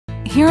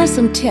Here are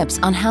some tips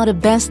on how to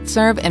best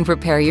serve and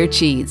prepare your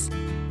cheese.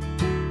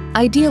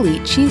 Ideally,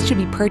 cheese should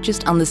be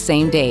purchased on the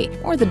same day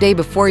or the day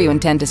before you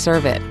intend to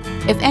serve it.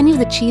 If any of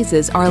the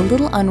cheeses are a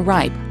little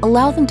unripe,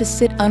 allow them to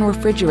sit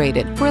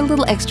unrefrigerated for a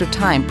little extra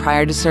time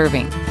prior to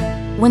serving.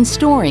 When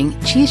storing,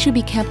 cheese should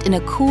be kept in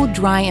a cool,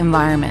 dry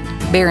environment.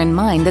 Bear in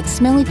mind that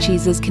smelly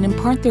cheeses can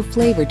impart their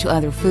flavor to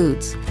other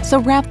foods, so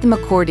wrap them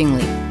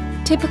accordingly.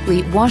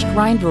 Typically, washed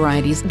rind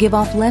varieties give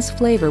off less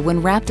flavor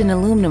when wrapped in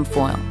aluminum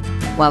foil,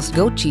 whilst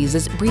goat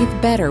cheeses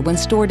breathe better when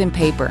stored in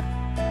paper.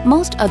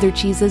 Most other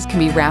cheeses can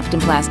be wrapped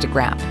in plastic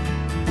wrap.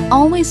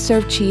 Always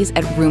serve cheese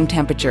at room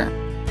temperature.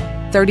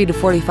 30 to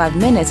 45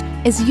 minutes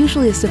is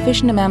usually a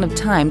sufficient amount of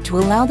time to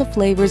allow the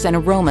flavors and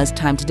aromas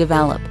time to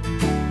develop.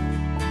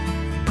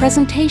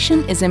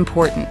 Presentation is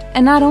important,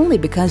 and not only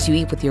because you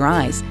eat with your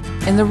eyes.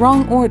 In the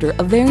wrong order,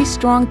 a very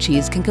strong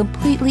cheese can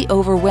completely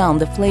overwhelm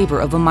the flavor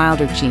of a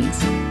milder cheese.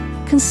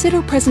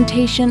 Consider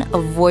presentation a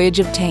voyage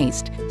of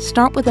taste.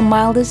 Start with the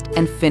mildest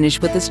and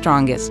finish with the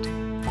strongest.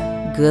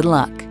 Good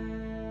luck.